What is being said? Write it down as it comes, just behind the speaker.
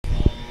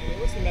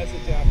What's the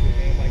message after a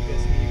game like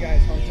this? I mean, you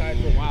guys hung tight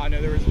for a while. I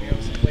know there was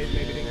some plays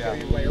maybe didn't go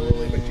your way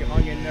early, but you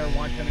hung in there,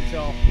 won 10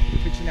 until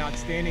pitched an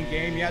outstanding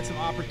game. You had some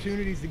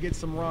opportunities to get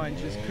some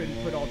runs, just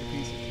couldn't put all the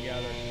pieces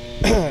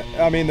together.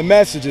 I mean, the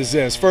message is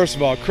this. First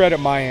of all, credit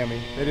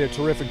Miami. They did a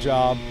terrific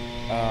job,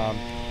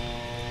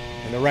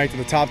 and they're ranked in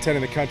the top 10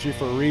 in the country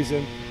for a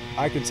reason.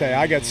 I can tell you,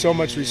 I got so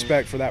much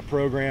respect for that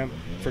program,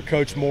 for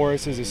Coach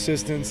Morris, his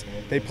assistants.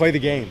 They play the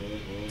game,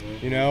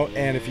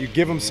 and if you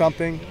give them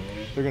something,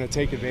 they're going to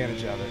take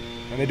advantage of it.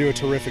 And they do a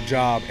terrific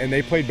job, and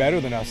they played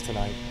better than us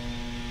tonight.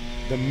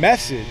 The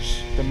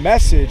message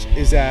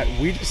is that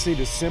we just need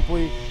to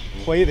simply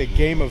play the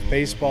game of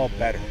baseball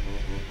better.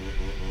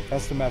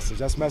 That's the message.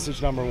 That's message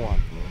number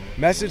one.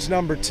 Message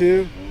number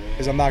two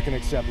is I'm not going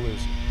to accept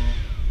losing.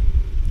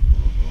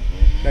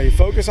 Now, you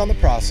focus on the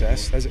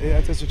process. That's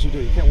what you do.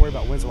 You can't worry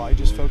about wins a lot. You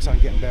just focus on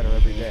getting better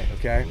every day,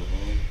 okay?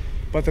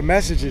 But the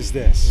message is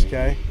this,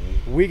 okay?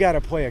 We got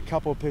to play a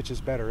couple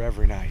pitches better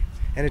every night.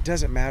 And it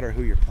doesn't matter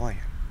who you're playing,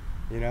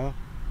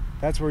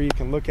 That's where you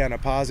can look at it in a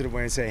positive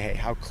way and say, hey,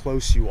 how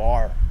close you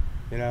are,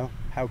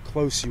 how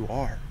close you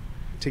are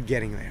to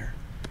getting there.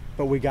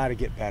 But we got to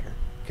get better,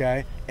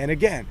 okay? And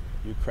again,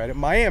 you credit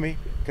Miami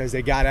because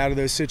they got out of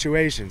those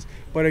situations.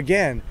 But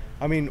again,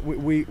 I mean,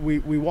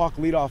 we walk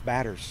leadoff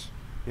batters,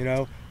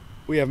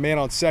 We have man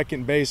on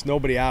second base,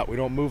 nobody out. We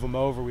don't move them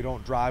over. We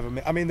don't drive them.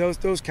 I mean,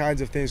 those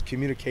kinds of things,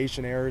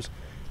 communication errors.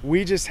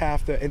 We just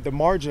have to, and the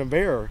margin of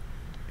error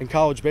in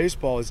college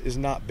baseball is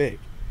not big.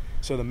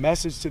 So the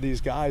message to these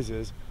guys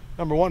is,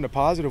 number one, in a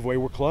positive way,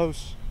 we're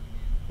close.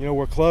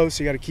 We're close,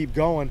 you got to keep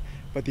going.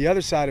 But the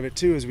other side of it,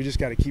 too, is we just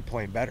got to keep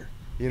playing better,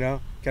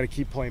 Got to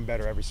keep playing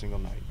better every single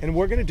night. And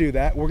we're going to do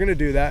that. We're going to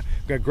do that.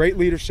 We've got great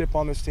leadership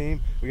on this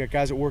team. We got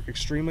guys that work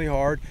extremely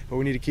hard, but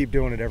we need to keep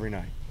doing it every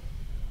night.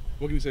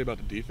 What can you say about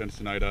the defense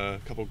tonight?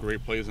 A couple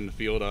great plays in the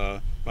field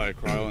by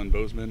Kryl and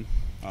Bozeman.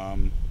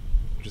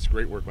 Just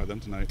great work by them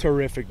tonight.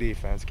 Terrific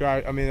defense.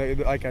 I mean,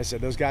 like I said,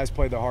 those guys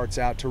played their hearts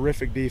out.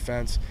 Terrific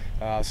defense.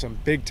 Some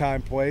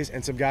big-time plays,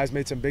 and some guys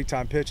made some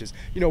big-time pitches.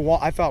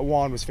 I thought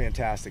Juan was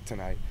fantastic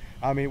tonight.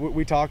 I mean,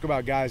 we talk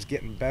about guys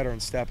getting better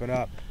and stepping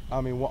up. I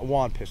mean,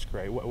 Juan pitched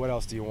great. What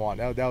else do you want?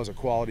 That was a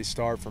quality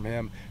start from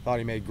him. Thought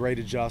he made great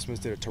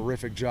adjustments, did a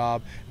terrific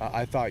job.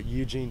 I thought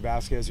Eugene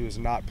Vasquez, who has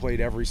not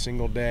played every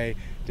single day,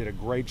 did a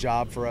great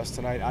job for us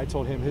tonight. I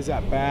told him his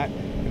at-bat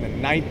in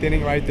the 9th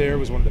inning right there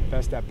was one of the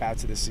best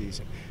at-bats of the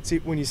season. See,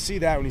 when you see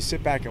that, when you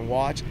sit back and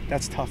watch,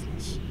 that's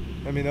toughness.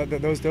 I mean,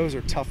 those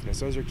are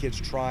toughness. Those are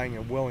kids trying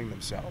and willing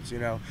themselves,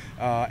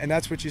 and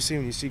that's what you see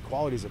when you see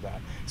qualities of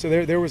that. So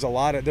there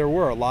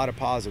were a lot of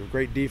positive.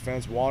 Great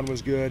defense. Juan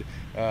was good.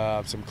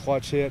 Some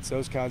clutch hits,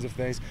 those kinds of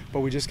things. But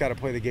we just got to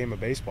play the game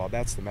of baseball.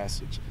 That's the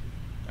message.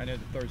 I know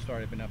the third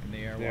start had been up in the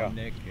air while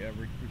Nick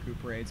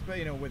recuperates. But,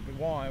 with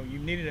Juan, you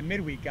needed a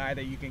midweek guy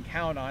that you can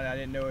count on. I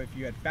didn't know if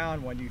you had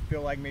found one. Do you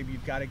feel like maybe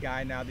you've got a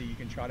guy now that you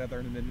can try to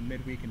learn in the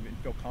midweek and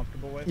feel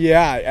comfortable with?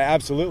 Yeah,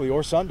 absolutely.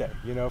 Or Sunday,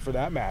 for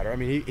that matter. I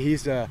mean,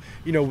 he's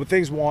what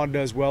things Juan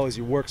does well is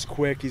he works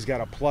quick. He's got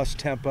a plus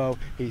tempo.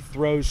 He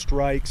throws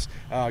strikes.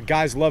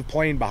 Guys love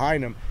playing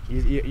behind him.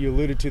 You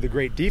alluded to the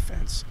great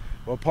defense.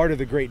 Well, part of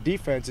the great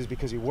defense is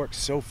because he works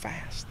so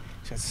fast.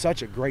 He's got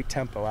such a great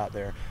tempo out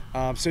there.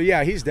 So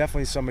yeah, he's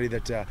definitely somebody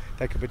that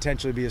could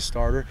potentially be a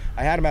starter.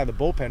 I had him out of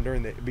the bullpen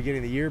during the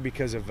beginning of the year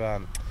because of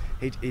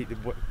he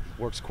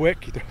works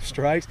quick, he throws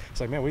strikes.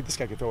 It's like, man, this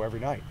guy could throw every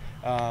night.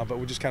 But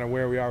we're just kind of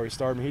where we are. We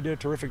started him. He did a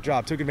terrific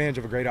job. Took advantage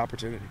of a great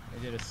opportunity.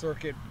 They did a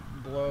circuit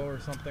blow or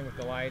something with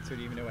the lights, or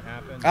do you even know what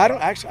happened? I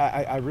don't actually.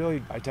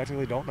 I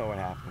technically don't know what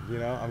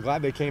happened. I'm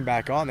glad they came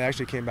back on. They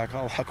actually came back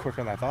on a lot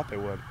quicker than I thought they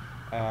would.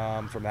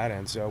 From that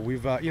end. So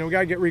we've, we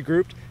got to get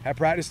regrouped, have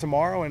practice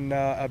tomorrow, and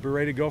be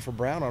ready to go for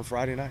Brown on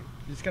Friday night.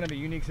 It's kind of a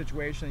unique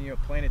situation,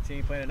 playing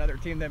another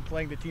team, then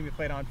playing the team you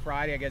played on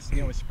Friday. I guess,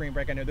 with spring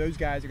break, I know those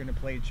guys are going to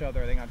play each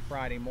other, I think, on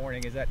Friday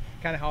morning. Is that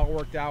kind of how it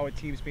worked out with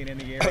teams being in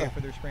the area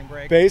for their spring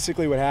break?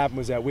 Basically what happened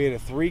was that we had a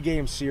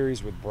 3-game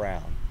series with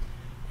Brown.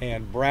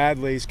 And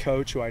Bradley's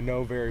coach, who I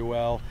know very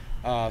well,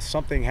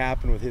 something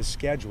happened with his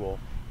schedule,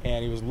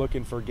 and he was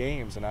looking for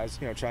games. And I was,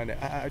 trying to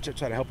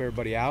help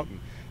everybody out. And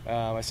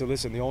I said,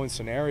 listen, the only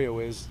scenario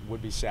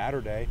would be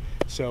Saturday.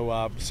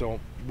 So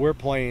we're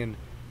playing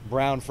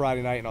Brown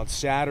Friday night, and on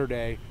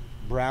Saturday,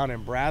 Brown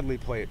and Bradley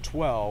play at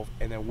 12,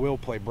 and then we'll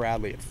play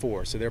Bradley at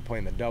 4. So they're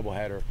playing the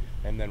doubleheader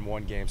and then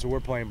one game. So we're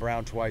playing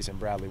Brown twice and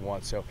Bradley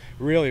once. So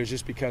really it was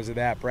just because of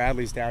that.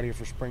 Bradley's down here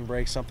for spring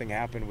break. Something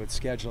happened with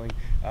scheduling,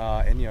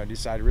 and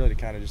decided really to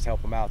kind of just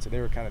help them out. So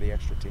they were kind of the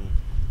extra team.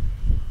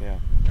 Yeah.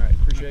 All right,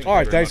 appreciate it. All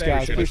right, thanks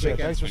guys. Appreciate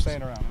it. Thanks for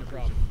staying around. No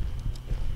problem.